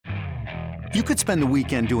You could spend the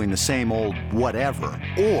weekend doing the same old whatever,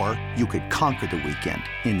 or you could conquer the weekend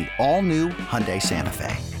in the all-new Hyundai Santa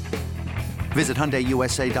Fe. Visit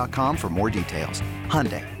HyundaiUSA.com for more details.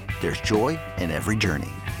 Hyundai, there's joy in every journey.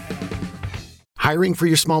 Hiring for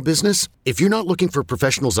your small business? If you're not looking for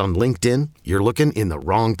professionals on LinkedIn, you're looking in the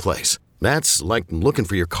wrong place. That's like looking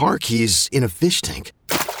for your car keys in a fish tank.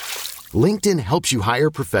 LinkedIn helps you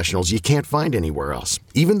hire professionals you can't find anywhere else,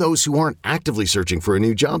 even those who aren't actively searching for a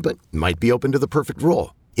new job but might be open to the perfect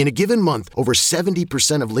role. In a given month, over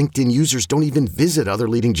 70% of LinkedIn users don't even visit other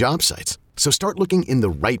leading job sites. So start looking in the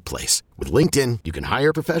right place. With LinkedIn, you can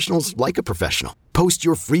hire professionals like a professional. Post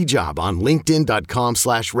your free job on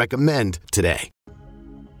linkedin.com/recommend today.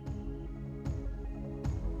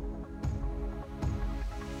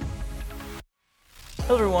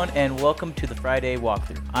 Hello everyone, and welcome to the Friday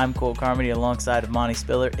Walkthrough. I'm Cole Carmody alongside of Monty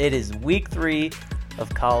Spiller. It is week 3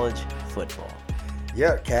 of college football.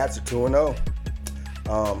 Yeah, Cats are 2-0.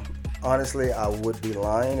 Honestly, I would be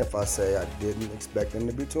lying if I say I didn't expect them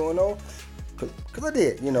to be 2-0, because I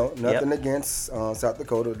did. Nothing against South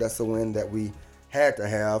Dakota. That's a win that we had to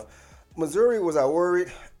have. Missouri, was I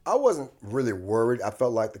worried? I wasn't really worried. I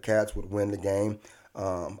felt like the Cats would win the game.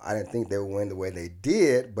 I didn't think they would win the way they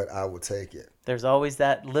did, but I would take it. There's always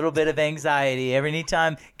that little bit of anxiety every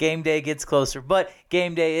time game day gets closer. But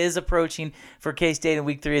game day is approaching for K-State in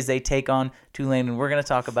week 3 as they take on Tulane, and we're going to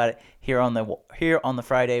talk about it here on the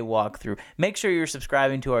Friday Walkthrough. Make sure you're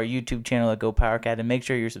subscribing to our YouTube channel at Go PowerCat, and make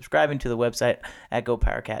sure you're subscribing to the website at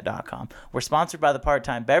GoPowerCat.com. We're sponsored by the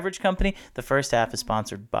Part-Time Beverage Company. The first half is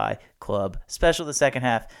sponsored by Club Special. The second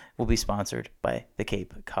half will be sponsored by the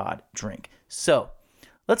Cape Cod Drink. So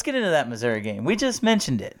let's get into that Missouri game. We just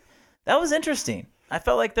mentioned it. That was interesting. I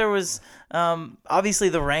felt like there was, obviously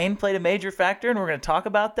the rain played a major factor, and we're going to talk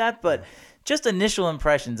about that, but just initial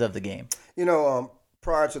impressions of the game.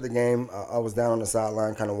 Prior to the game, I was down on the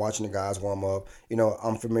sideline kind of watching the guys warm up.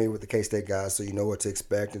 I'm familiar with the K-State guys, so you know what to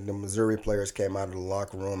expect. And the Missouri players came out of the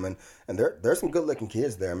locker room, and there's some good-looking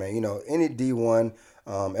kids there, man. Any D1,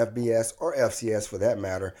 FBS, or FCS for that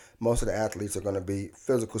matter, most of the athletes are going to be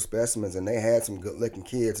physical specimens, and they had some good-looking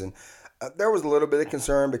kids. And there was a little bit of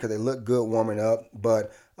concern because they looked good warming up,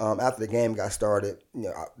 but after the game got started,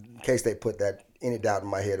 K-State put that any doubt in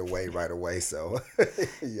my head away right away. So,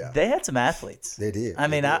 yeah. They had some athletes. They did.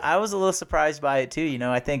 I was a little surprised by it too.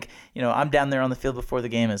 I think, I'm down there on the field before the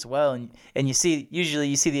game as well, and usually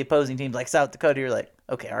you see the opposing teams like South Dakota, you're like,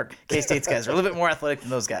 okay, our K-State's guys are a little bit more athletic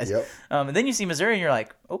than those guys. Yep. And then you see Missouri, and you're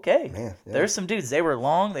like, okay, man, yeah. There's some dudes. They were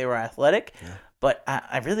long, they were athletic. Yeah. But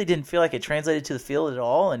I really didn't feel like it translated to the field at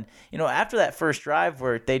all. And, after that first drive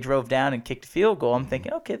where they drove down and kicked a field goal, I'm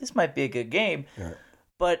thinking, okay, this might be a good game. Right.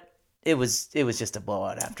 But it was just a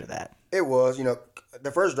blowout after that. It was.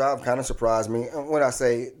 The first drive kind of surprised me. When I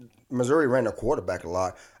say Missouri ran their quarterback a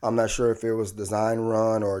lot, I'm not sure if it was design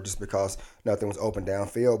run or just because nothing was open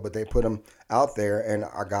downfield, but they put him out there, and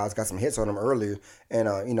our guys got some hits on him earlier. And,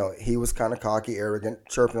 he was kind of cocky, arrogant,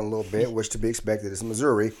 chirping a little bit, which to be expected is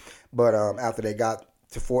Missouri. But after they got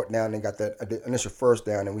to fourth down and got that initial first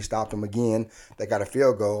down and we stopped them again, they got a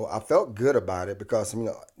field goal. I felt good about it because,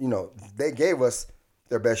 they gave us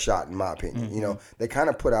their best shot, in my opinion. Mm-hmm. They kind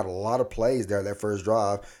of put out a lot of plays there that first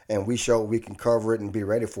drive, and we showed we can cover it and be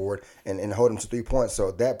ready for it and hold them to 3 points.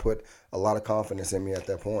 So that put a lot of confidence in me at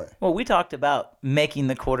that point. Well, we talked about making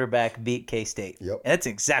the quarterback beat K-State. Yep. And that's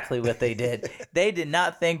exactly what they did. They did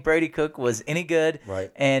not think Brady Cook was any good,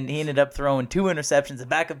 right? And he ended up throwing 2 interceptions. The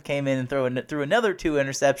backup came in and threw another 2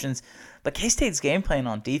 interceptions. But K-State's game plan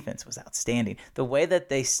on defense was outstanding. The way that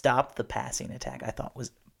they stopped the passing attack, I thought,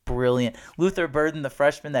 was brilliant. Luther Burden, the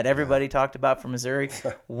freshman that everybody talked about from Missouri,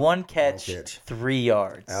 1 catch, 3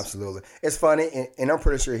 yards. Absolutely. It's funny, and I'm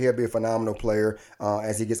pretty sure he'll be a phenomenal player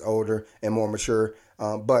as he gets older and more mature.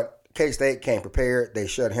 But K-State came prepared. They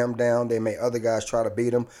shut him down. They made other guys try to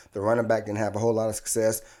beat him. The running back didn't have a whole lot of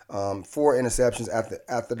success. 4 interceptions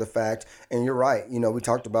after the fact. And you're right. We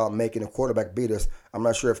talked about making a quarterback beat us. I'm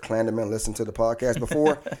not sure if Clanderman listened to the podcast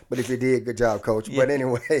before, but if you did, good job, Coach. Yeah. But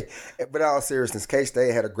anyway, but in all seriousness,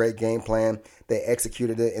 K-State had a great game plan. They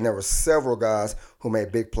executed it, and there were several guys who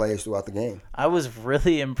made big plays throughout the game. I was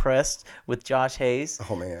really impressed with Josh Hayes,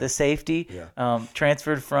 the safety,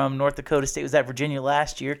 transferred from North Dakota State. Was at Virginia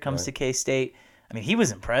last year, comes to K-State. I mean, he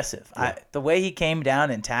was impressive. Yeah. The way he came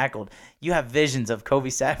down and tackled, you have visions of Kobe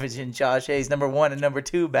Savage and Josh Hayes, number 1 and number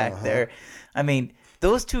 2 back there. I mean,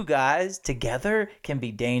 those 2 guys together can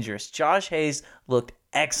be dangerous. Josh Hayes looked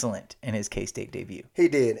excellent in his K-State debut. He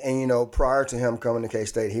did. And, prior to him coming to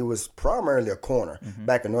K-State, he was primarily a corner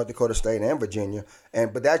back in North Dakota State and Virginia.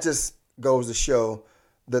 But that just goes to show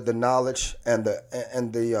the knowledge and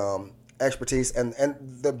the expertise and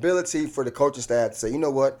the ability for the coaching staff to say, you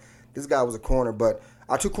know what, this guy was a corner, but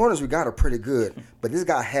our two corners we got are pretty good, but this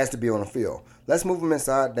guy has to be on the field. Let's move him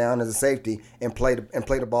inside down as a safety and play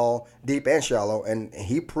the ball deep and shallow. And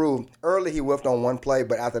he proved early he whiffed on one play,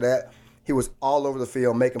 but after that he was all over the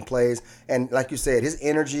field making plays. And like you said, his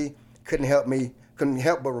energy couldn't help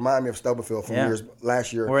but remind me of Stubblefield from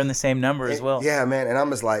last year. We're in the same number as well. Yeah, man. And I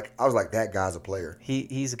was like, that guy's a player.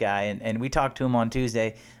 He's a guy, and we talked to him on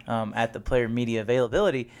Tuesday at the player media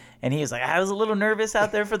availability, and he was like, I was a little nervous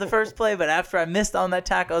out there for the first play, but after I missed on that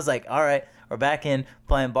tackle, I was like, all right, we're back in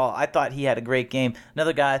playing ball. I thought he had a great game.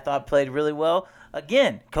 Another guy I thought played really well.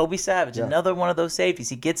 Again, Kobe Savage, another one of those safeties.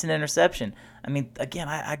 He gets an interception. I mean, again,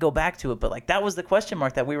 I go back to it, but like that was the question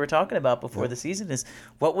mark that we were talking about before the season is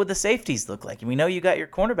what would the safeties look like? And we know you got your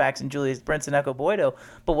cornerbacks in Julius Brents and Echo Boydo,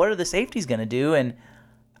 but what are the safeties going to do? And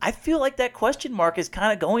I feel like that question mark is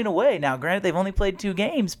kind of going away. Now, granted, they've only played 2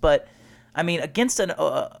 games, but I mean, against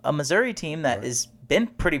a Missouri team that has been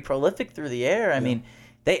pretty prolific through the air, I mean,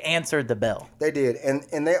 they answered the bell. They did,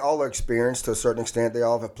 and they all are experienced to a certain extent. They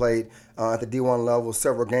all have played at the D1 level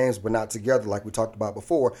several games, but not together like we talked about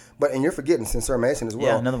before. And you're forgetting Sincere Mason as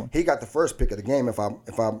well. Yeah, another one. He got the first pick of the game, if I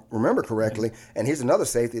remember correctly, and he's another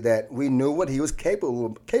safety that we knew what he was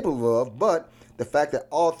capable of, but the fact that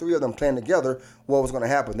all 3 of them playing together, what was going to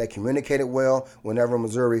happen? They communicated well whenever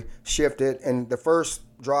Missouri shifted, and the first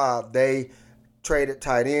drive they traded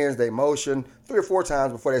tight ends, they motioned 3 or 4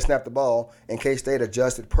 times before they snapped the ball, and K-State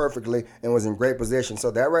adjusted perfectly and was in great position. So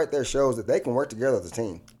that right there shows that they can work together as a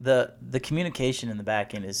team. The communication in the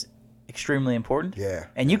back end is extremely important. Yeah.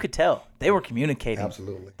 And you could tell they were communicating.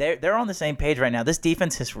 Absolutely. They're on the same page right now. This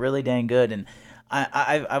defense is really dang good, and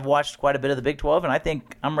I've watched quite a bit of the Big 12, and I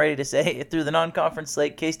think I'm ready to say through the non-conference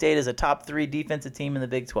slate, K-State is a top 3 defensive team in the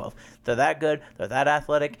Big 12. They're that good. They're that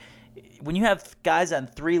athletic. When you have guys on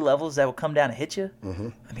 3 levels that will come down and hit you,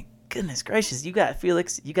 I mean, goodness gracious, you got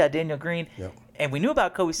Felix, you got Daniel Green, and we knew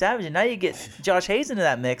about Kobe Savage, and now you get Josh Hayes into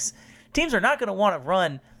that mix. Teams are not going to want to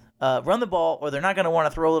run the ball, or they're not going to want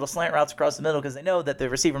to throw little slant routes across the middle because they know that the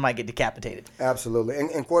receiver might get decapitated. Absolutely.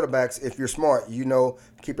 And quarterbacks, if you're smart,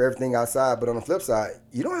 keep everything outside. But on the flip side,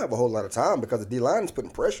 you don't have a whole lot of time because the D-line is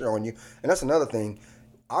putting pressure on you. And that's another thing.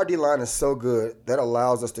 Our D-line is so good that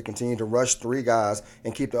allows us to continue to rush 3 guys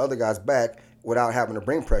and keep the other guys back without having to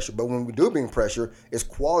bring pressure. But when we do bring pressure, it's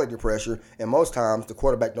quality pressure, and most times the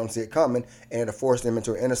quarterback don't see it coming, and it'll force them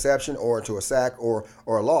into an interception or into a sack or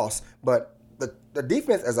a loss. But the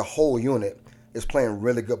defense as a whole unit is playing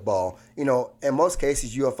really good ball. In most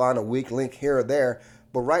cases, you'll find a weak link here or there,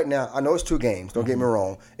 but right now, I know it's 2 games, don't get me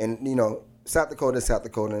wrong, and, South Dakota is South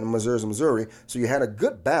Dakota, and Missouri is Missouri, so you had a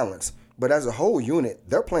good balance. But as a whole unit,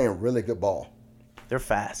 they're playing really good ball. They're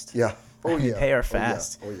fast. Yeah. Oh, yeah. They are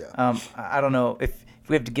fast. Oh, yeah. I don't know if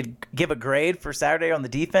we have to give a grade for Saturday on the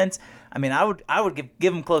defense. I mean, I would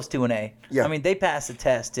give them close to an A. Yeah. I mean, they passed the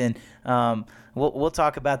test, and we'll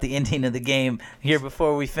talk about the ending of the game here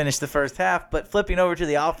before we finish the first half. But flipping over to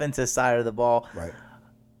the offensive side of the ball, right.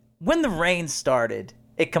 When the rain started,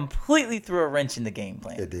 it completely threw a wrench in the game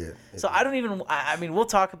plan. It did. I mean, we'll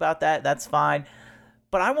talk about that. That's fine.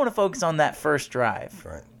 But I want to focus on that first drive.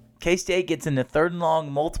 Right. K-State gets into 3rd and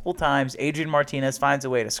long multiple times. Adrian Martinez finds a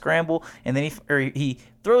way to scramble, and then he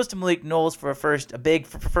throws to Malik Knowles for a big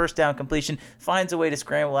first down completion, finds a way to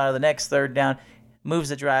scramble out of the next 3rd down, moves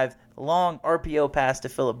the drive. Long RPO pass to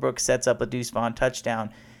Phillip Brooks sets up a Deuce Vaughn touchdown.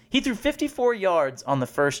 He threw 54 yards on the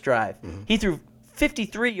first drive. Mm-hmm. He threw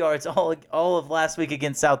 53 yards all of last week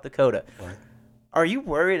against South Dakota. Right. Are you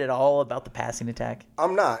worried at all about the passing attack?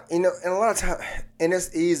 I'm not. And a lot of times, and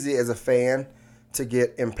it's easy as a fan to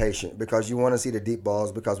get impatient because you want to see the deep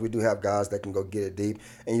balls because we do have guys that can go get it deep.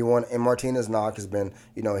 And Martinez Knock has been,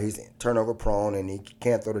 he's turnover prone and he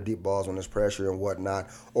can't throw the deep balls when there's pressure and whatnot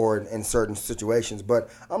or in certain situations. But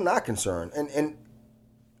I'm not concerned. And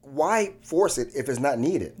why force it if it's not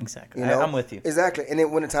needed? Exactly. I'm with you. Exactly. And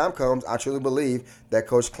then when the time comes, I truly believe that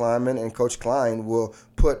Coach Kleinman and Coach Klein will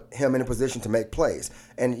put him in a position to make plays.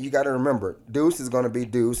 And you got to remember, Deuce is going to be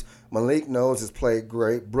Deuce. Malik Knowles has played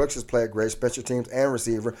great. Brooks has played great, special teams and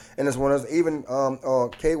receiver. And it's one of those, even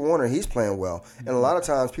Kay Warner, he's playing well. And a lot of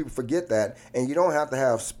times people forget that. And you don't have to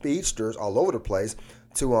have speedsters all over the place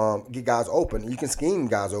to get guys open. You can scheme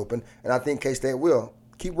guys open. And I think K-State will.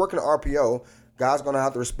 Keep working the RPO. Guys going to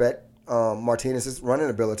have to respect Martinez's running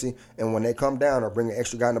ability, and when they come down or bring an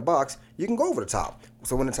extra guy in the box, you can go over the top.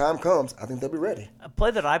 So when the time comes, I think they'll be ready. A play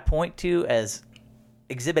that I point to as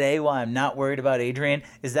Exhibit A, why I'm not worried about Adrian,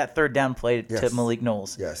 is that 3rd down play to Malik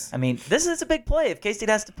Knowles. Yes. I mean, this is a big play. If K-State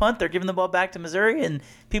has to punt, they're giving the ball back to Missouri, and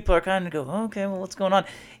people are kind of go, okay, well, what's going on?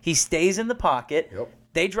 He stays in the pocket. Yep.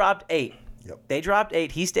 They dropped 8. Yep. They dropped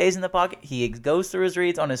 8. He stays in the pocket. He goes through his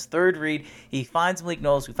reads. On his third read, he finds Malik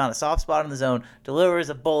Knowles, who found a soft spot in the zone, delivers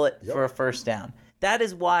a bullet for a first down. That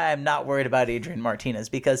is why I'm not worried about Adrian Martinez,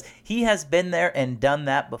 because he has been there and done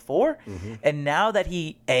that before. And now that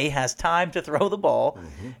he, A, has time to throw the ball,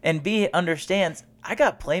 and B, understands, I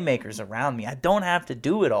got playmakers around me. I don't have to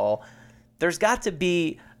do it all. There's got to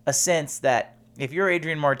be a sense that if you're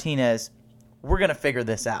Adrian Martinez, we're going to figure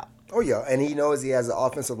this out. Oh, yeah. And he knows he has an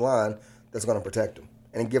offensive line that's going to protect him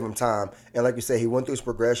and give him time. And like you say, he went through his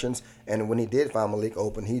progressions, and when he did find Malik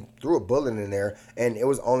open, he threw a bullet in there, and it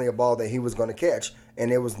was only a ball that he was going to catch.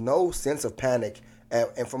 And there was no sense of panic.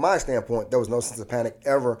 And from my standpoint, there was no sense of panic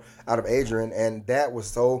ever out of Adrian, and that was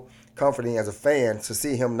so comforting as a fan to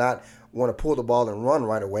see him not want to pull the ball and run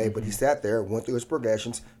right away, but he sat there, went through his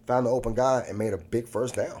progressions, found the open guy, and made a big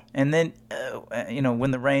first down. And then,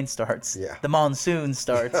 when the rain starts, the monsoon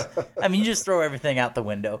starts, I mean, you just throw everything out the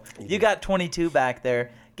window. You got 22 back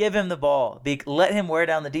there. Give him the ball. Let him wear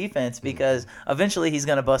down the defense, because eventually he's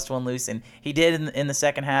going to bust one loose, and he did in the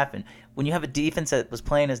second half. And when you have a defense that was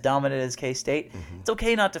playing as dominant as K-State, it's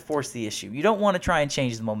okay not to force the issue. You don't want to try and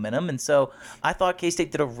change the momentum. And so I thought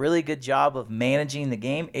K-State did a really good job of managing the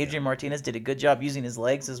game. Adrian Martinez did a good job using his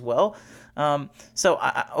legs as well.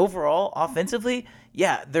 Overall, offensively,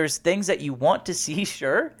 there's things that you want to see,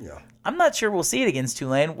 sure. Yeah. I'm not sure we'll see it against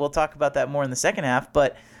Tulane. We'll talk about that more in the second half,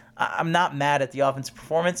 but I'm not mad at the offensive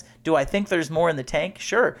performance. Do I think there's more in the tank?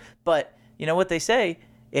 Sure. But you know what they say,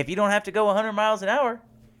 if you don't have to go 100 miles an hour,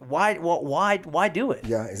 why do it?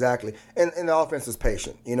 Yeah, exactly. And the offense is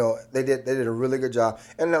patient. They did a really good job.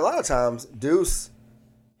 And a lot of times, Deuce,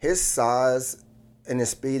 his size and his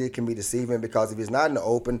speed, it can be deceiving, because if he's not in the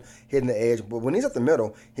open, hitting the edge, but when he's at the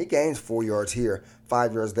middle, he gains 4 yards here,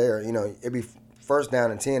 5 yards there. It'd be first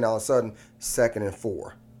down and 10, all of a sudden, 2nd and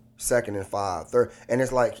 4. 2nd and 5, 3rd, and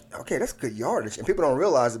it's like, okay, that's good yardage, and people don't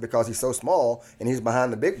realize it because he's so small and he's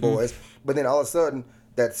behind the big boys. But then all of a sudden,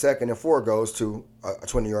 that 2nd and 4 goes to a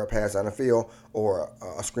 20-yard pass down the field, or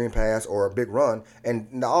a screen pass, or a big run,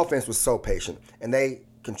 and the offense was so patient, and they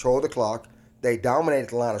controlled the clock. They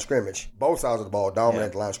dominated the line of scrimmage. Both sides of the ball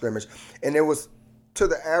dominated the line of scrimmage, and it was, to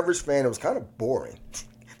the average fan, it was kind of boring.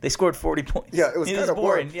 They scored 40 points. Yeah, it was kind of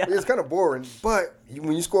boring. Yeah. It was kind of boring. But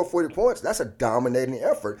when you score 40 points, that's a dominating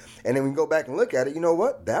effort. And then when you go back and look at it, you know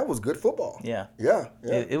what? That was good football. Yeah. Yeah.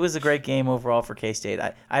 It was a great game overall for K-State.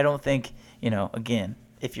 I don't think, again,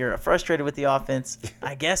 if you're frustrated with the offense,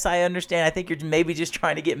 I guess I understand. I think you're maybe just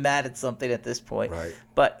trying to get mad at something at this point. Right.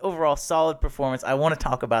 But overall, solid performance. I want to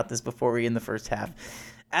talk about this before we end the first half.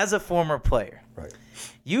 As a former player,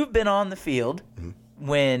 you've been on the field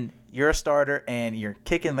when you're a starter and you're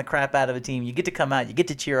kicking the crap out of a team. You get to come out. You get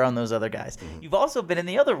to cheer on those other guys. You've also been in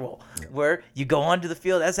the other role where you go onto the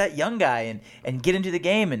field as that young guy and get into the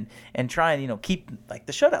game and try and keep like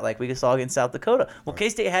the shutout like we saw against South Dakota. Well,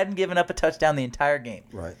 K-State hadn't given up a touchdown the entire game.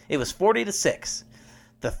 Right. It was 40-6.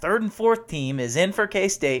 The 3rd and 4th team is in for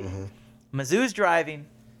K-State. Mizzou's driving.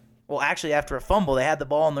 Well, actually, after a fumble, they had the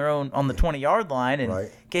ball on their own on the 20-yard line, and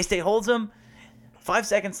K-State holds them. 5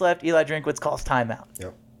 seconds left. Eli Drinkwitz calls timeout.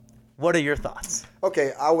 Yep. What are your thoughts?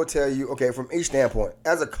 Okay, I would tell you, from each standpoint,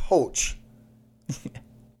 as a coach,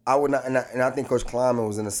 I would not, and I think Coach Kleiman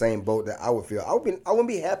was in the same boat that I would feel. I wouldn't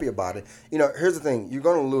be happy about it. Here's the thing: you're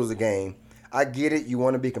going to lose a game. I get it. You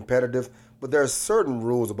want to be competitive, but there are certain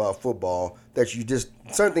rules about football that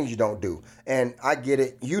certain things you don't do. And I get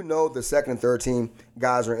it. The 2nd and 3rd team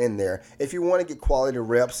guys are in there. If you want to get quality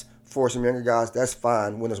reps for some younger guys, that's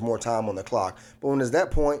fine when there's more time on the clock. But when there's that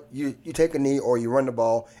point, you take a knee or you run the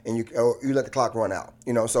ball and you let the clock run out.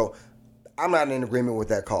 So I'm not in agreement with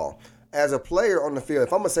that call. As a player on the field,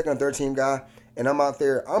 if I'm a 2nd and 3rd team guy and I'm out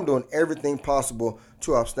there, I'm doing everything possible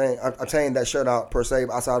to obtain that shutout per se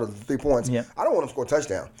outside of the 3 points. Yeah. I don't want to score a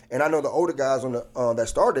touchdown. And I know the older guys on the that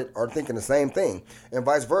started are thinking the same thing, and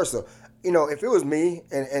vice versa. If it was me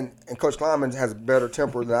and Coach Kleiman has a better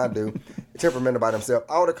temper than I do, temperament about himself,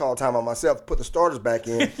 I would have called time on myself, put the starters back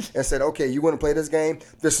in, and said, okay, you want to play this game?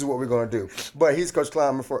 This is what we're going to do. But he's Coach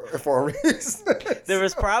Kleiman for a reason. There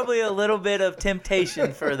was probably a little bit of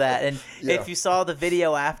temptation for that. And if you saw the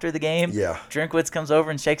video after the game, Drinkwitz comes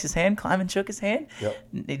over and shakes his hand. Kleiman shook his hand. Yep.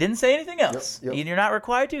 He didn't say anything else. Yep. You're not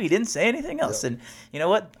required to. He didn't say anything else. And you know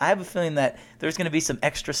what? I have a feeling that there's going to be some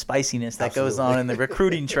extra spiciness that goes on in the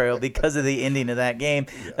recruiting trail because of the ending of that game,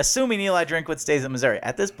 assuming Eli Drinkwitz stays at Missouri.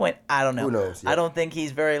 At this point, I don't know. Who knows? I don't think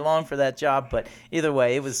he's very long for that job, but either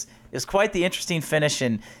way, it was quite the interesting finish.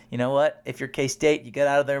 And you know what? If you're K-State, you get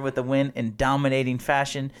out of there with a win in dominating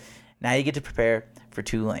fashion. Now you get to prepare for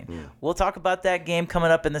Tulane. We'll talk about that game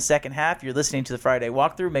coming up in the second half. You're listening to the Friday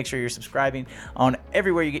Walkthrough. Make sure you're subscribing on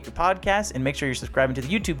everywhere you get your podcasts, and make sure you're subscribing to the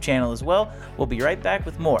YouTube channel as well. We'll be right back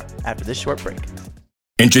with more after this short break.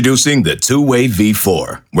 Introducing the Two-Way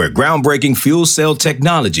V4, where groundbreaking fuel cell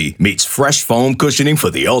technology meets fresh foam cushioning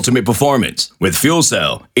for the ultimate performance. With Fuel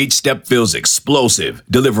Cell, each step feels explosive,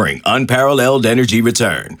 delivering unparalleled energy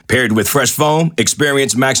return. Paired with fresh foam,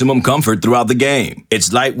 experience maximum comfort throughout the game.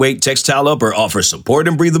 Its lightweight textile upper offers support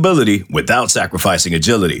and breathability without sacrificing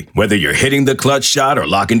agility. Whether you're hitting the clutch shot or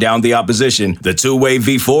locking down the opposition, the Two-Way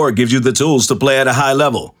V4 gives you the tools to play at a high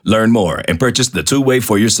level. Learn more and purchase the Two-Way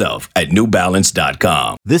for yourself at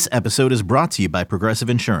newbalance.com. This episode is brought to you by Progressive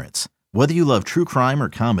Insurance. Whether you love true crime or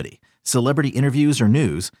comedy, celebrity interviews or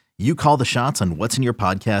news, you call the shots on what's in your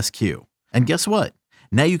podcast queue. And guess what?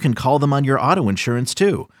 Now you can call them on your auto insurance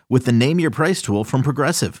too with the Name Your Price tool from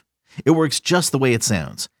Progressive. It works just the way it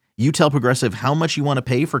sounds. You tell Progressive how much you want to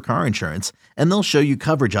pay for car insurance, and they'll show you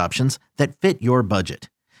coverage options that fit your budget.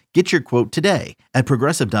 Get your quote today at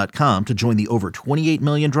Progressive.com to join the over 28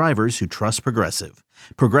 million drivers who trust Progressive.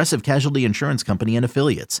 Progressive Casualty Insurance Company and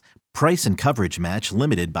Affiliates. Price and coverage match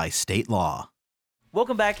limited by state law.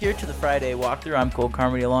 Welcome back here to the Friday Walkthrough. I'm Cole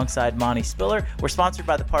Carmody alongside Monty Spiller. We're sponsored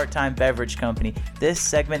by the Part-Time Beverage Company. This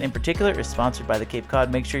segment in particular is sponsored by the Cape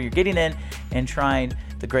Cod. Make sure you're getting in and trying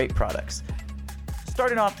the great products.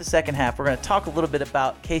 Starting off the second half, we're going to talk a little bit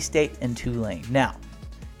about K-State and Tulane. Now,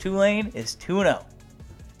 Tulane is 2-0.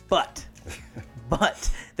 But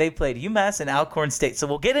they played UMass and Alcorn State. So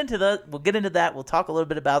we'll get into that. We'll talk a little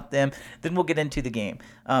bit about them. Then we'll get into the game.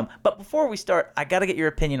 But before we start, I got to get your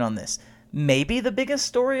opinion on this. Maybe the biggest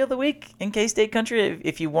story of the week in K-State country,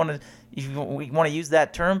 if you want to use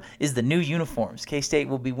that term, is the new uniforms. K-State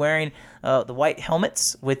will be wearing the white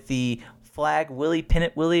helmets with the Flag Willie,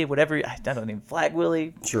 Pennant Willie, whatever. I don't even Flag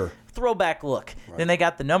Willie. Sure. Throwback look. Right. Then they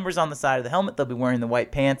got the numbers on the side of the helmet. They'll be wearing the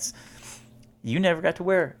white pants. You never got to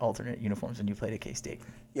wear alternate uniforms when you played at K-State.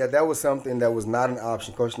 Yeah, that was something that was not an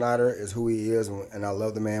option. Coach Snyder is who he is, and I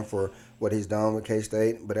love the man for what he's done with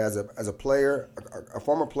K-State. But as a player, a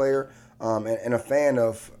former player, and a fan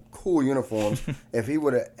of cool uniforms, if he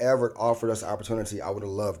would have ever offered us the opportunity, I would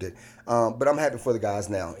have loved it. But I'm happy for the guys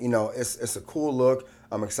now. You know, it's a cool look.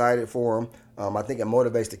 I'm excited for them. I think it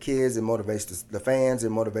motivates the kids, it motivates the fans,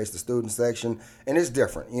 it motivates the student section, and it's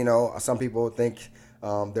different. You know, some people think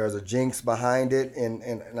there's a jinx behind it, and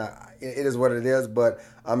it is what it is, but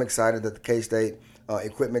I'm excited that the K-State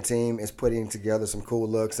equipment team is putting together some cool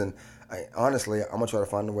looks, and honestly, I'm going to try to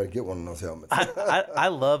find a way to get one of those helmets. I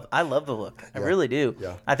love the look. I really do.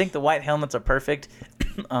 Yeah. I think the white helmets are perfect.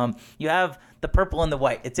 You have the purple and the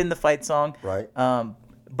white. It's in the fight song. Right.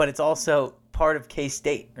 But it's also part of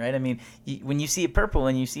K-State, right? I mean, when you see purple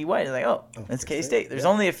and you see white, it's like, oh, it's K-State. There's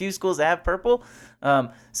only a few schools that have purple.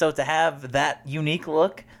 So to have that unique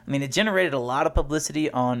look, I mean, it generated a lot of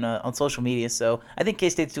publicity on social media. So I think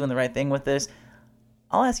K-State's doing the right thing with this.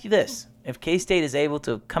 I'll ask you this. If K-State is able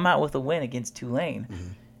to come out with a win against Tulane,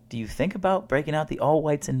 do you think about breaking out the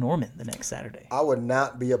all-whites in Norman the next Saturday? I would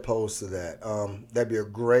not be opposed to that. That'd be a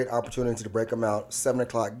great opportunity to break them out. 7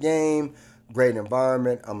 o'clock game, great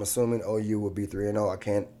environment. I'm assuming OU will be 3-0. I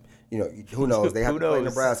can't, who knows? They have to play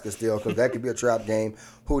Nebraska still because that could be a trap game.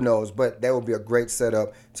 Who knows? But that would be a great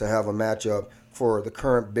setup to have a matchup for the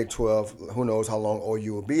current Big 12. Who knows how long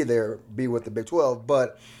OU will be with the Big 12,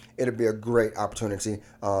 but it'll be a great opportunity.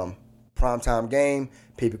 Primetime game,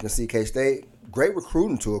 people can see K-State. Great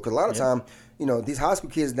recruiting tool because a lot of time, these high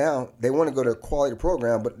school kids now, they want to go to a quality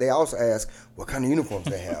program, but they also ask what kind of uniforms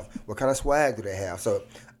they have, what kind of swag do they have. So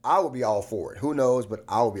I will be all for it. Who knows, but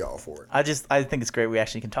I will be all for it. I think it's great we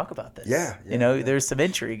actually can talk about this. Yeah. There's some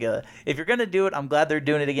intrigue. If you're going to do it, I'm glad they're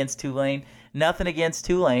doing it against Tulane. Nothing against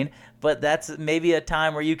Tulane, but that's maybe a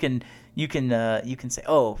time where you can say,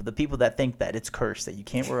 oh, the people that think that it's cursed, that you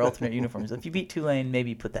can't wear alternate uniforms. If you beat Tulane,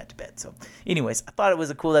 maybe put that to bed. So anyways, I thought it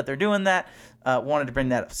was cool that they're doing that. Wanted to bring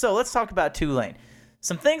that up. So let's talk about Tulane.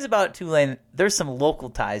 Some things about Tulane, there's some local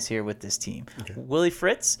ties here with this team. Okay. Willie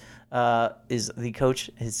Fritz is the coach,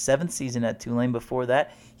 his 7th season at Tulane. Before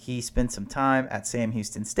that, he spent some time at Sam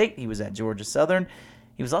Houston State. He was at Georgia Southern.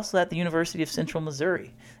 He was also at the University of Central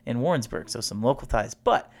Missouri in Warrensburg, so some local ties.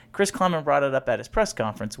 But Chris Kleiman brought it up at his press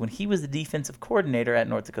conference when he was the defensive coordinator at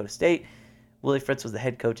North Dakota State. Willie Fritz was the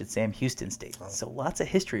head coach at Sam Houston State. So lots of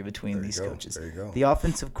history between these coaches. There you go. The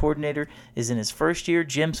offensive coordinator is in his first year,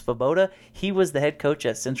 Jim Svoboda. He was the head coach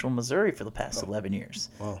at Central Missouri for the past 11 years.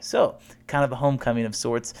 Wow. So kind of a homecoming of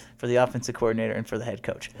sorts for the offensive coordinator and for the head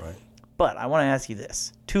coach. Right. But I want to ask you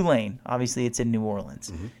this. Tulane, obviously it's in New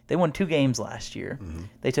Orleans. Mm-hmm. They won 2 games last year. Mm-hmm.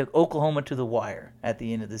 They took Oklahoma to the wire at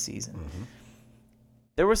the end of the season. Mm-hmm.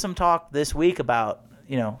 there was some talk this week about,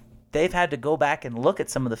 they've had to go back and look at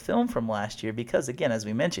some of the film from last year because, again, as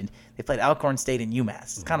we mentioned, they played Alcorn State and UMass.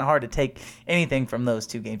 It's kind of hard to take anything from those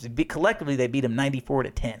two games. Collectively, they beat them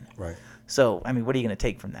 94-10. Right. So, I mean, what are you going to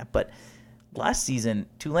take from that? But last season,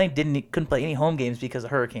 Tulane couldn't play any home games because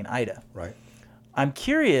of Hurricane Ida. Right. I'm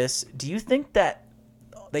curious, do you think that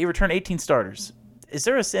they return 18 starters? Is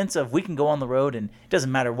there a sense of we can go on the road and it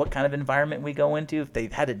doesn't matter what kind of environment we go into if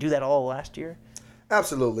they've had to do that all last year?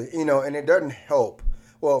 Absolutely. And it doesn't help.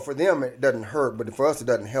 Well, for them, it doesn't hurt, but for us, it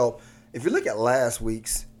doesn't help. If you look at last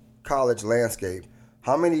week's college landscape,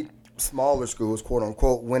 how many smaller schools, quote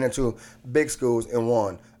unquote, went into big schools and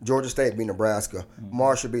won? Georgia State beat Nebraska.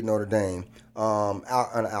 Marshall beat Notre Dame.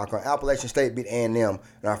 Appalachian State beat A&M. And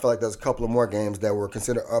I feel like there's a couple of more games that were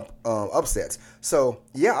considered upsets. So,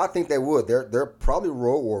 yeah, I think they would. They're probably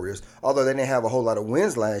road warriors, although they didn't have a whole lot of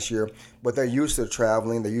wins last year. But they're used to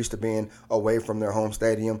traveling. They're used to being away from their home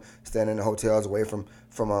stadium, staying in the hotels, away from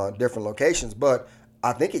different locations. But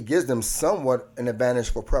I think it gives them somewhat an advantage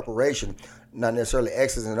for preparation. Not necessarily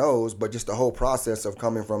X's and O's, but just the whole process of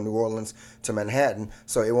coming from New Orleans to Manhattan.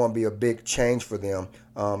 So it won't be a big change for them.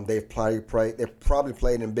 They've probably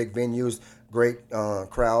played in big venues, great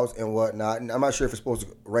crowds and whatnot. And I'm not sure if it's supposed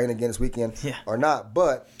to rain again this weekend or not,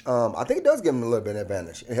 but I think it does give them a little bit of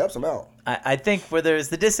advantage. It helps them out. I think where there's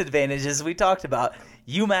the disadvantages we talked about,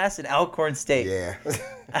 UMass and Alcorn State. Yeah.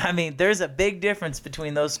 I mean, there's a big difference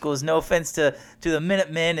between those schools. No offense to the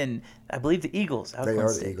Minutemen and I believe the Eagles. They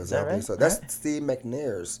are the Eagles, I believe so. That's Steve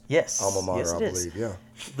McNair's alma mater, I believe. Yeah.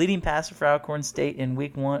 Leading passer for Alcorn State in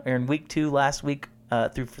week 2 last week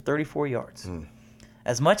threw for 34 yards.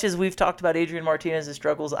 As much as we've talked about Adrian Martinez's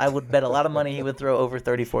struggles, I would bet a lot of money he would throw over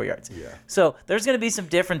 34 yards. Yeah. So there's going to be some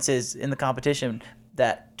differences in the competition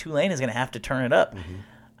that Tulane is going to have to turn it up.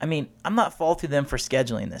 I mean, I'm not faulting them for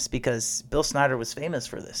scheduling this because Bill Snyder was famous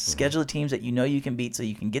for this. Schedule teams that you can beat so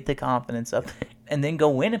you can get the confidence up and then go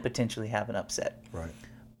win and potentially have an upset. Right.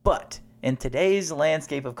 But in today's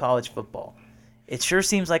landscape of college football, it sure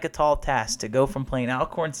seems like a tall task to go from playing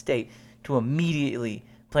Alcorn State to immediately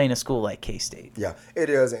playing a school like K-State. Yeah, it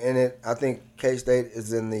is. And I think K-State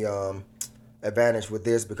is in the advantage with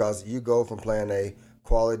this because you go from playing a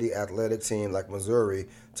quality athletic team like Missouri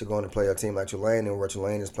to going to play a team like Tulane, and where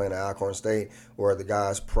Tulane is playing at Alcorn State, where the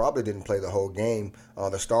guys probably didn't play the whole game,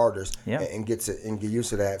 the starters, and get used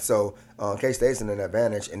to that. So K-State's in an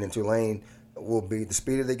advantage, and then Tulane will be the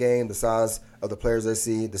speed of the game, the size of the players they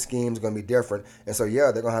see, the scheme's going to be different. And so,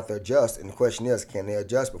 they're going to have to adjust. And the question is, can they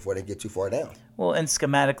adjust before they get too far down? Well, and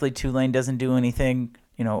schematically, Tulane doesn't do anything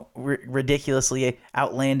ridiculously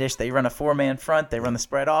outlandish. They run a 4-man front. They run the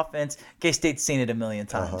spread offense. K-State's seen it a million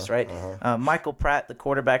times, right? Michael Pratt, the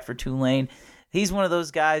quarterback for Tulane, he's one of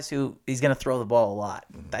those guys who he's going to throw the ball a lot.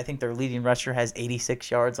 I think their leading rusher has 86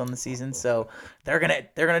 yards on the season, so they're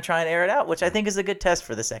gonna try and air it out, which I think is a good test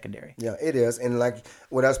for the secondary. Yeah, it is. And like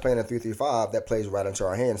with us playing a 3-3-5, that plays right into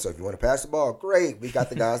our hands. So if you want to pass the ball, great. We got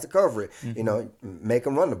the guys to cover it. Make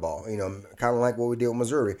them run the ball. Kind of like what we did with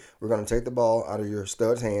Missouri. We're going to take the ball out of your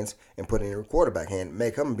stud's hands and put it in your quarterback hand.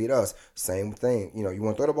 Make them beat us. Same thing. You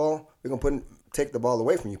want to throw the ball? We're going to take the ball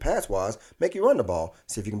away from you pass-wise, make you run the ball.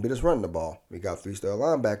 See if you can beat us running the ball. We got 3 star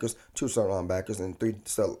linebackers, 2 star linebackers, and 3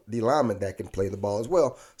 star D linemen that can play the ball as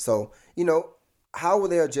well. So, how will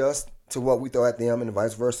they adjust to what we throw at them and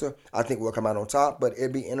vice versa? I think we'll come out on top, but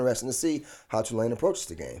it'd be interesting to see how Tulane approaches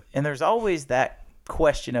the game. And there's always that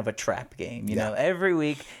question of a trap game. Every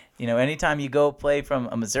week, anytime you go play from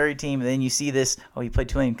a Missouri team and then you see this, you play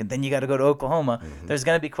Tulane, and then you got to go to Oklahoma, there's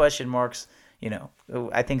going to be question marks.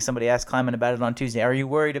 I think somebody asked Kleiman about it on Tuesday. Are you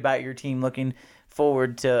worried about your team looking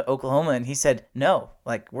forward to Oklahoma? And he said, no,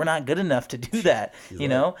 we're not good enough to do that,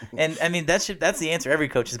 And I mean, that's the answer every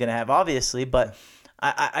coach is going to have, obviously. But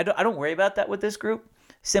I don't worry about that with this group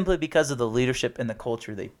simply because of the leadership and the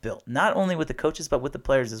culture they've built, not only with the coaches, but with the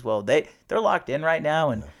players as well. They're locked in right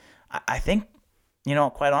now. And I think,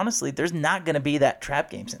 quite honestly, there's not going to be that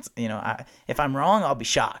trap game since, if I'm wrong, I'll be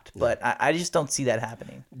shocked. But I just don't see that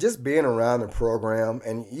happening. Just being around the program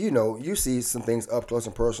and, you see some things up close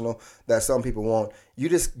and personal that some people won't. You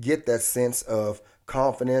just get that sense of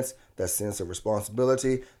confidence, that sense of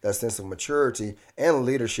responsibility, that sense of maturity and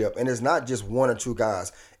leadership. And it's not just 1 or 2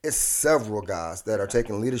 guys. It's several guys that are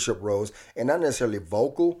taking leadership roles and not necessarily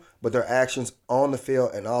vocal, but their actions on the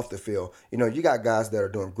field and off the field. You got guys that are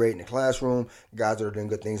doing great in the classroom, guys that are doing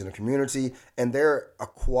good things in the community, and they're a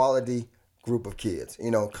quality group of kids,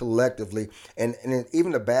 collectively. And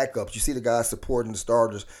even the backups, you see the guys supporting the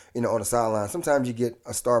starters, on the sideline. Sometimes you get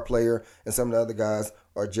a star player and some of the other guys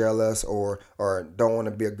are jealous or don't want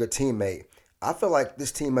to be a good teammate. I feel like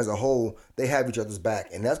this team as a whole, they have each other's back,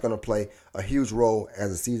 and that's going to play a huge role as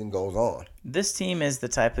the season goes on. This team is the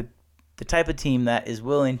type of team that is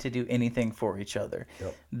willing to do anything for each other.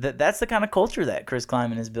 Yep. That's the kind of culture that Chris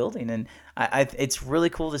Kleiman is building, and it's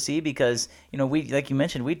really cool to see because we, like you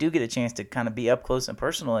mentioned, we do get a chance to kind of be up close and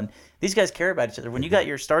personal, and these guys care about each other. When you got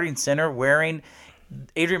your starting center wearing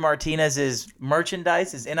Adrian Martinez's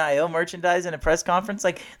merchandise, his NIL merchandise in a press conference,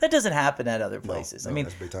 like that doesn't happen at other places. No, I mean,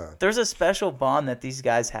 that's big time. There's a special bond that these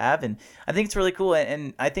guys have, and I think it's really cool,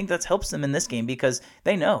 and I think that helps them in this game because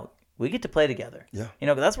they know we get to play together. Yeah.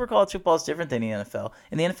 That's where college football is different than the NFL.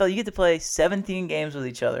 In the NFL, you get to play 17 games with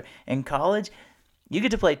each other. In college, you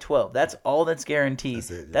get to play 12. That's all that's guaranteed.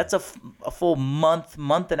 That's it, yeah. That's a full month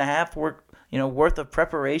and a half worth of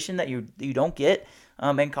preparation that you don't get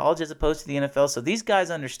in college as opposed to the NFL. So these guys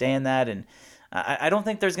understand that, and I don't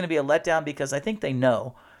think there's going to be a letdown because I think they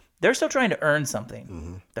know they're still trying to earn something.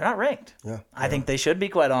 Mm-hmm. They're not ranked. Yeah. I think they should be,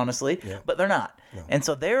 quite honestly, but they're not. No. And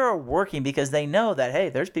so they're working because they know that, hey,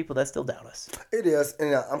 there's people that still doubt us. It is,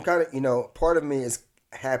 and I'm kind of, part of me is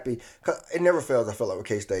happy because it never fails. I feel like with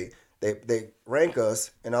K-State, they rank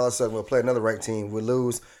us, and all of a sudden we'll play another ranked team, we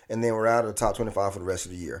lose, and then we're out of the top 25 for the rest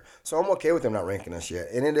of the year. So I'm okay with them not ranking us yet,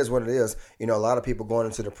 and it is what it is. A lot of people going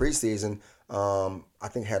into the preseason, I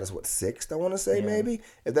think had us, 6th, I want to say, maybe,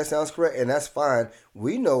 if that sounds correct, and that's fine.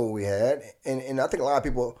 We know what we had, and I think a lot of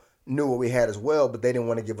people knew what we had as well, but they didn't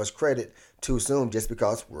want to give us credit too soon just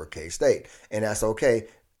because we're K-State, and that's okay.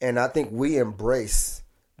 And I think we embrace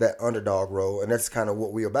that underdog role, and that's kind of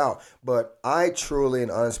what we're about. But I truly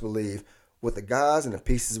and honestly believe with the guys and the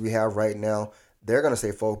pieces we have right now, they're going to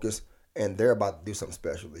stay focused, and they're about to do something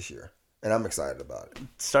special this year. And I'm excited about it.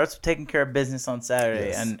 Starts taking care of business on Saturday,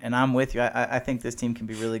 Yes. and I'm with you. I think this team can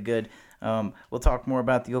be really good. We'll talk more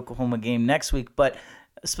about the Oklahoma game next week, but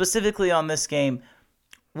specifically on this game,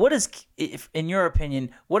 in your opinion,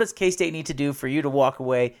 what does K-State need to do for you to walk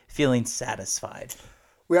away feeling satisfied?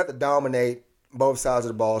 We have to dominate both sides of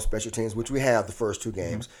the ball, special teams, which we have the first 2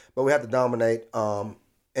 games. But we have to dominate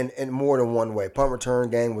in more than one way. Punt return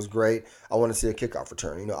game was great. I want to see a kickoff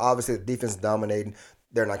return. Obviously the defense is dominating.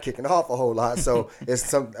 They're not kicking off a whole lot, so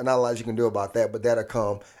it's not a lot you can do about that, but that'll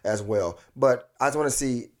come as well. But I just want to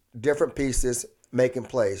see different pieces making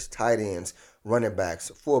plays, tight ends, running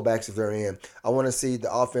backs, fullbacks if they're in. I want to see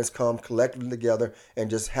the offense come collectively together and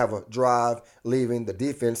just have a drive, leaving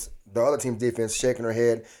the other team's defense shaking their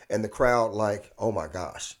head, and the crowd like, oh my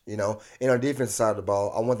gosh. In our defensive side of the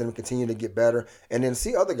ball, I want them to continue to get better and then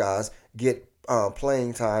see other guys get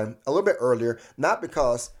playing time a little bit earlier, not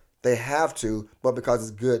because they have to, but because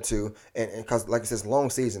it's good to, and because, like I said, it's a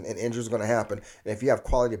long season and injuries are going to happen. And if you have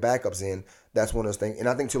quality backups in, that's one of those things. And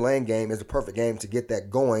I think Tulane game is the perfect game to get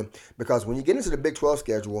that going because when you get into the Big 12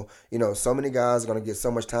 schedule, so many guys are going to get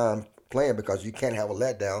so much time playing because you can't have a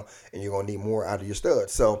letdown and you're going to need more out of your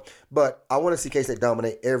studs. So, but I want to see K-State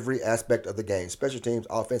dominate every aspect of the game, special teams,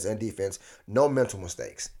 offense, and defense. No mental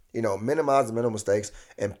mistakes. Minimize the mental mistakes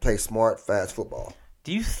and play smart, fast football.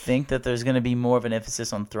 Do you think that there's going to be more of an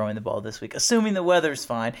emphasis on throwing the ball this week, assuming the weather's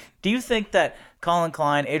fine? Do you think that Colin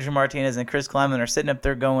Klein, Adrian Martinez, and Chris Kleiman are sitting up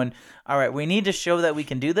there going, all right, we need to show that we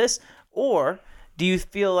can do this? Or do you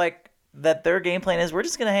feel like that their game plan is we're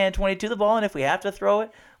just going to hand 22 the ball, and if we have to throw it,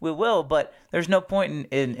 we will, but there's no point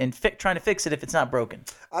in trying to fix it if it's not broken?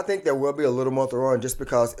 I think there will be a little more throwing just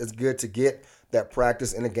because it's good to get that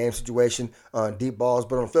practice in a game situation, deep balls.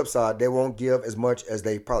 But on the flip side, they won't give as much as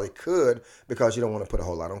they probably could because you don't want to put a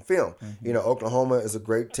whole lot on film. Mm-hmm. Oklahoma is a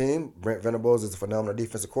great team. Brent Venables is a phenomenal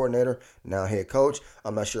defensive coordinator, now head coach.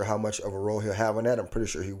 I'm not sure how much of a role he'll have in that. I'm pretty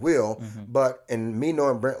sure he will. Mm-hmm. But in me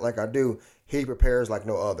knowing Brent like I do, he prepares like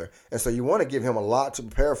no other. And so you want to give him a lot to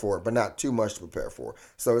prepare for, but not too much to prepare for.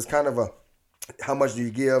 So it's kind of a how much do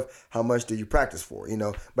you give? How much do you practice for?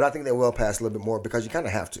 But I think they will pass a little bit more because you kind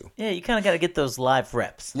of have to. Yeah, you kind of got to get those live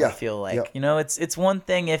reps. Yeah. I feel like Yep. It's one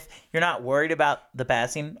thing if you're not worried about the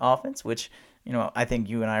passing offense, which I think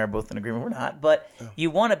you and I are both in agreement we're not. But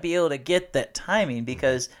you want to be able to get that timing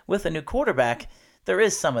because with a new quarterback, there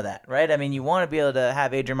is some of that, right? I mean, you want to be able to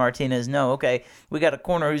have Adrian Martinez know, okay, we got a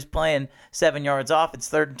corner who's playing 7 yards off. It's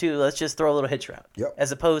 3rd and 2. Let's just throw a little hitch route. Yep.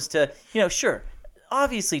 As opposed to, sure.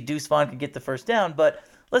 Obviously, Deuce Vaughn could get the first down, but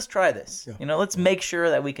let's try this. Yeah. Let's make sure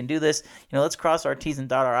that we can do this. Let's cross our T's and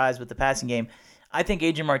dot our I's with the passing game. I think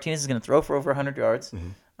Adrian Martinez is going to throw for over 100 yards. Mm-hmm.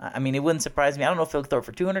 I mean, it wouldn't surprise me. I don't know if he'll throw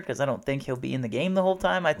for 200 because I don't think he'll be in the game the whole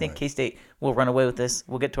time. I think K-State will run away with this.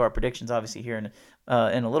 We'll get to our predictions, obviously, here in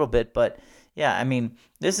a little bit. But, yeah, I mean,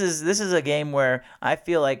 this is a game where I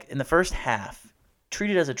feel like in the first half, treat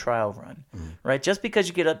it as a trial run, right? Just because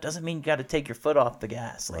you get up doesn't mean you got to take your foot off the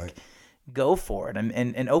gas. Like, go for it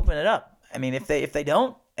and open it up. I mean, if they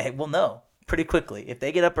don't, hey, we'll know pretty quickly. If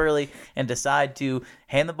they get up early and decide to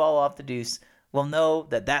hand the ball off to Deuce, we'll know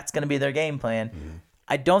that that's going to be their game plan. Mm-hmm.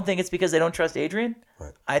 I don't think it's because they don't trust Adrian.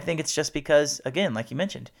 Right. I think it's just because, again, like you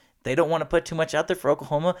mentioned, they don't want to put too much out there for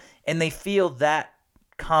Oklahoma, and they feel that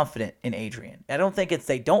confident in Adrian. I don't think it's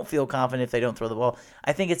they don't feel confident if they don't throw the ball.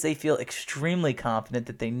 I think it's they feel extremely confident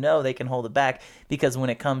that they know they can hold it back because when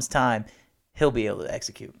it comes time, he'll be able to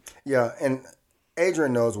execute. Yeah, and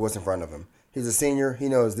Adrian knows what's in front of him. He's a senior. He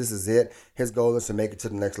knows this is it. His goal is to make it to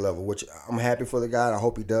the next level, which I'm happy for the guy, and I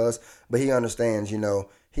hope he does. But he understands,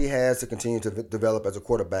 he has to continue to develop as a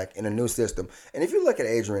quarterback in a new system. And if you look at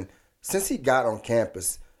Adrian, since he got on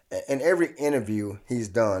campus, in every interview he's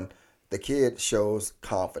done, the kid shows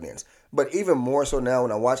confidence. But even more so now,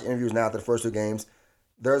 when I watch interviews now after the first two games,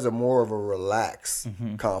 there's a more of a relaxed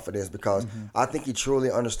confidence because I think he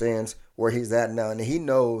truly understands where he's at now, and he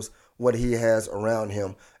knows what he has around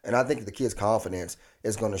him. And I think the kid's confidence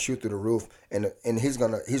is going to shoot through the roof, and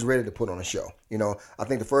he's ready to put on a show. I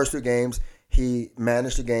think the first two games he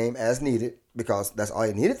managed the game as needed because that's all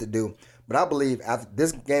he needed to do. But I believe after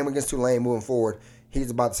this game against Tulane moving forward,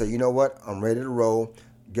 he's about to say, you know what, I'm ready to roll.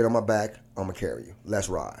 Get on my back. I'm gonna carry you. Let's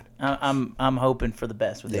ride. I'm hoping for the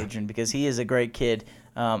best with Adrian because he is a great kid.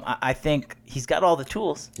 I think he's got all the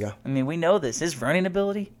tools. Yeah. I mean, we know this. His running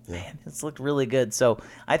ability, man, it's looked really good. So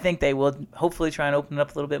I think they will hopefully try and open it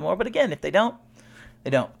up a little bit more. But again, if they don't, they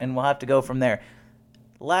don't, and we'll have to go from there.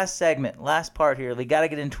 Last segment, last part here. We got to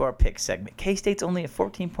get into our pick segment. K-State's only a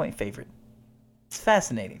 14-point favorite. It's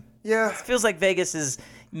fascinating. Yeah. It feels like Vegas is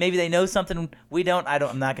maybe they know something we don't.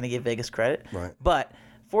 I'm not going to give Vegas credit. Right. But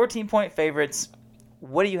 14-point favorites.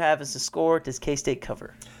 What do you have as the score? Does K-State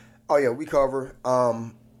cover? Oh yeah, we cover.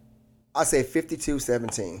 I say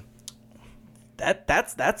 52-17.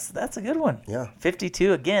 That's a good one. Yeah.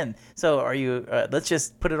 52 again. So are you? Let's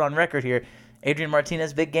just put it on record here. Adrian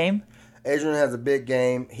Martinez, big game. Adrian has a big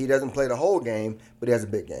game. He doesn't play the whole game, but he has a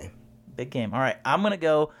big game. Big game. All right, I'm gonna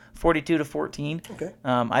go 42-14. Okay.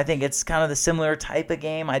 I think it's kind of the similar type of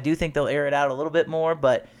game. I do think they'll air it out a little bit more,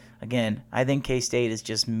 but again, I think K-State is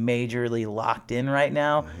just majorly locked in right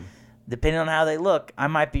now. Mm-hmm. Depending on how they look, I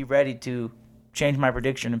might be ready to change my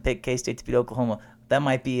prediction and pick K-State to beat Oklahoma. That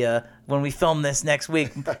might be when we film this next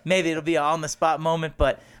week. Maybe it'll be an on-the-spot moment,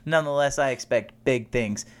 but nonetheless, I expect big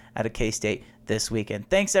things out of K-State this weekend.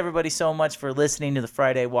 Thanks, everybody, so much for listening to the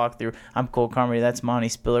Friday Walkthrough. I'm Cole Carmody. That's Monty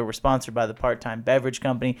Spiller. We're sponsored by the Part-Time Beverage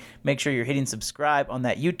Company. Make sure you're hitting subscribe on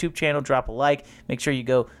that YouTube channel. Drop a like. Make sure you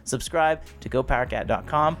go subscribe to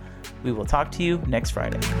GoPowerCat.com. We will talk to you next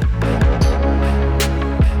Friday.